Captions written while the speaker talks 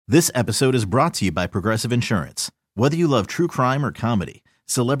This episode is brought to you by Progressive Insurance. Whether you love true crime or comedy,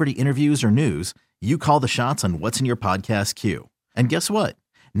 celebrity interviews or news, you call the shots on what's in your podcast queue. And guess what?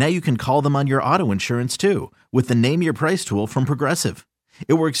 Now you can call them on your auto insurance too with the Name Your Price tool from Progressive.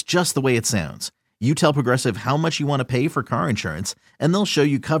 It works just the way it sounds. You tell Progressive how much you want to pay for car insurance, and they'll show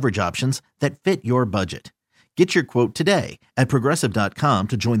you coverage options that fit your budget. Get your quote today at Progressive.com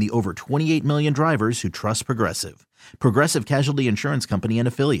to join the over 28 million drivers who trust Progressive. Progressive Casualty Insurance Company and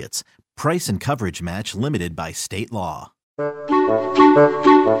Affiliates. Price and coverage match limited by state law.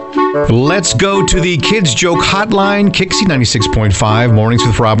 Let's go to the Kids Joke Hotline, Kixie 96.5, Mornings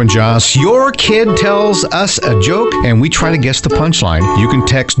with Rob and Joss. Your kid tells us a joke, and we try to guess the punchline. You can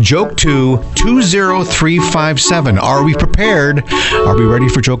text joke to 20357. Are we prepared? Are we ready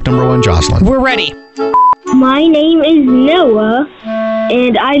for joke number one, Jocelyn? We're ready. My name is Noah,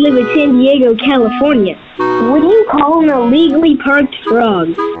 and I live in San Diego, California. What do you call an illegally parked frog?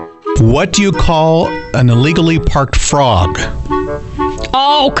 What do you call an illegally parked frog?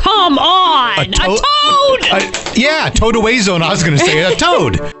 Oh, come on! A toad! Yeah, toad away zone. I was going to say a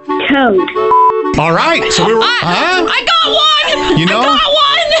toad. Toad. All right. So we were. I got one! You know, I got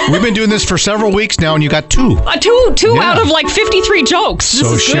one! We've been doing this for several weeks now, and you got two. Two out of like 53 jokes.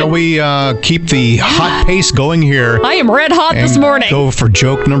 So shall we keep the hot pace going here? I am red hot this morning. Go for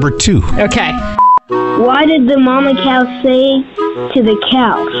joke number two. Okay. Why did the mama cow say to the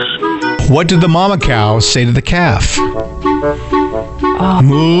calf? What did the mama cow say to the calf?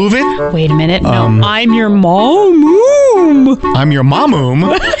 Move it. Wait a minute. No, I'm your mom. I'm your mom.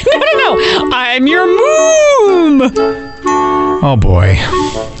 No. I'm your mom. Oh boy.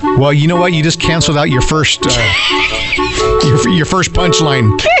 Well, you know what? You just canceled out your first your first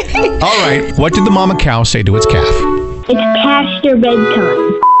punchline. All right. What did the mama cow say to its calf? It's past your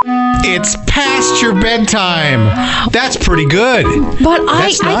bedtime. It's past your bedtime. That's pretty good. But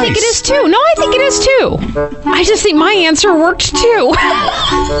I think it is too. No, I think it is too. I just think my answer worked too.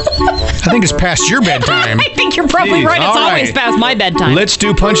 I think it's past your bedtime. I think you're probably right. It's always past my bedtime. Let's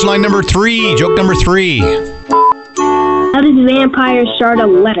do punchline number three. Joke number three. How does a vampire start a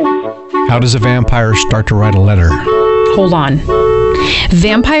letter? How does a vampire start to write a letter? Hold on.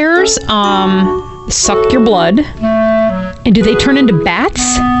 Vampires suck your blood. And do they turn into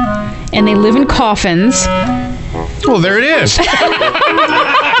bats? And they live in coffins. Well, there it is.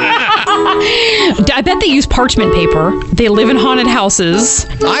 I bet they use parchment paper. They live in haunted houses.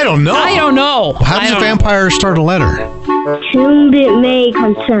 I don't know. How does a vampire start a letter? Whom it may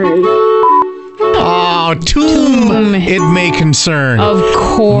concern. Oh, tomb it may concern. Of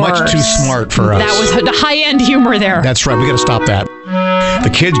course. Much too smart for us. That was the high-end humor there. That's right. We got to stop that. The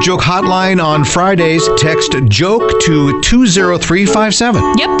Kids Joke Hotline on Fridays. Text joke to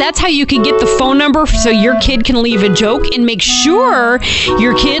 20357. Yep, that's how you can get the phone number so your kid can leave a joke and make sure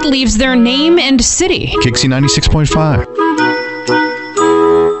your kid leaves their name and city. Kixie 96.5.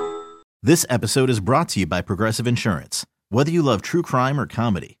 This episode is brought to you by Progressive Insurance. Whether you love true crime or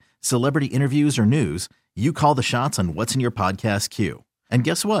comedy, celebrity interviews or news, you call the shots on what's in your podcast queue. And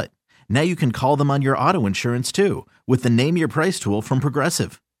guess what? Now you can call them on your auto insurance too with the Name Your Price tool from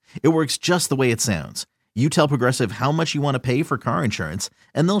Progressive. It works just the way it sounds. You tell Progressive how much you want to pay for car insurance,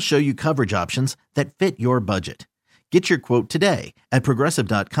 and they'll show you coverage options that fit your budget. Get your quote today at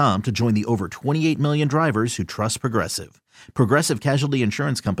Progressive.com to join the over 28 million drivers who trust Progressive. Progressive Casualty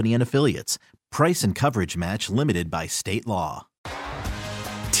Insurance Company and Affiliates. Price and coverage match limited by state law.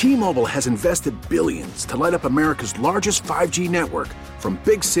 T-Mobile has invested billions to light up America's largest 5G network, from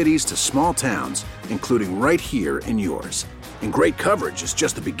big cities to small towns, including right here in yours. And great coverage is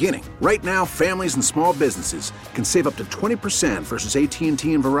just the beginning. Right now, families and small businesses can save up to 20% versus AT&T and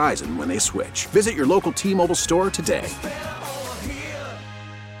Verizon when they switch. Visit your local T-Mobile store today.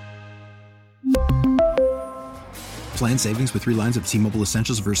 Plan savings with 3 lines of T-Mobile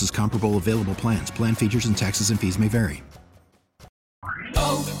Essentials versus comparable available plans. Plan features and taxes and fees may vary.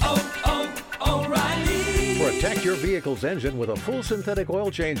 O'Reilly. Protect your vehicle's engine with a full synthetic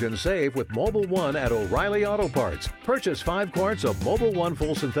oil change and save with Mobil 1 at O'Reilly Auto Parts. Purchase 5 quarts of Mobil 1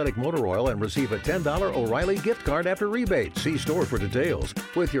 full synthetic motor oil and receive a $10 O'Reilly gift card after rebate. See store for details.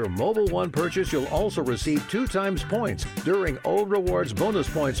 With your Mobil 1 purchase, you'll also receive 2 times points during O Rewards Bonus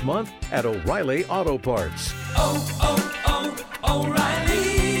Points Month at O'Reilly Auto Parts.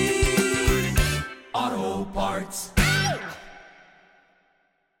 O'Reilly Auto Parts.